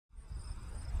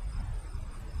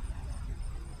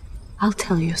I'll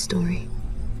tell you a story.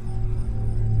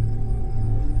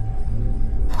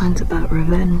 Mine's about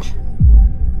revenge.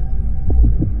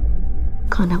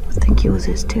 Can't help but think yours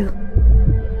is too.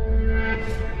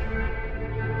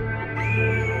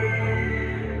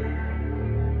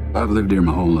 I've lived here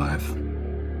my whole life.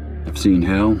 I've seen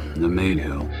hell, and I've made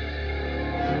hell.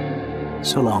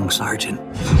 So long, Sergeant.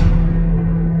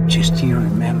 Just you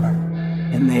remember,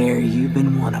 in there you've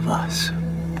been one of us,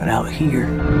 but out here,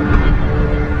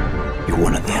 you're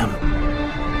one of them.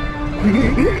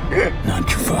 Not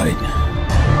your fight.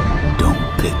 Don't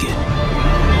pick it.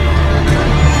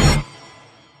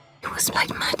 It was like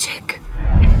magic.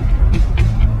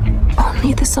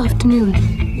 Only this afternoon,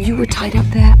 you were tied up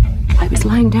there. I was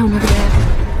lying down over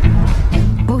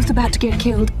there. Both about to get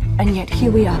killed, and yet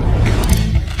here we are.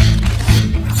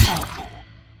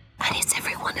 And it's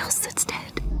everyone else that's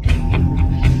dead.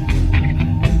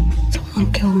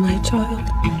 Someone killed my child,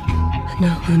 and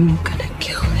now I'm gonna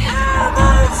kill him.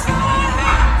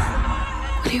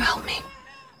 Will you help me?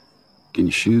 Can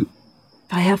you shoot?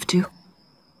 I have to.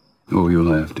 Oh,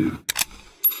 you'll have to.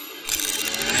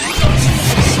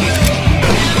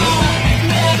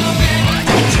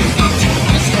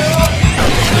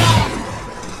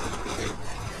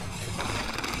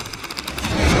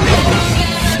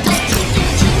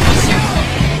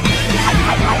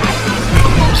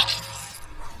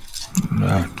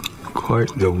 Not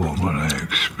quite the woman I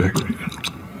expected.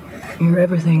 You're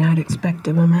everything I'd expect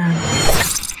of a man.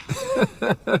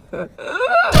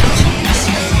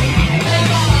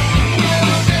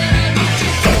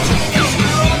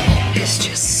 There's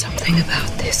just something about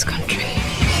this country.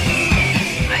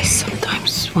 I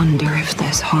sometimes wonder if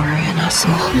there's horror in us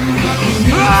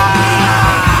all.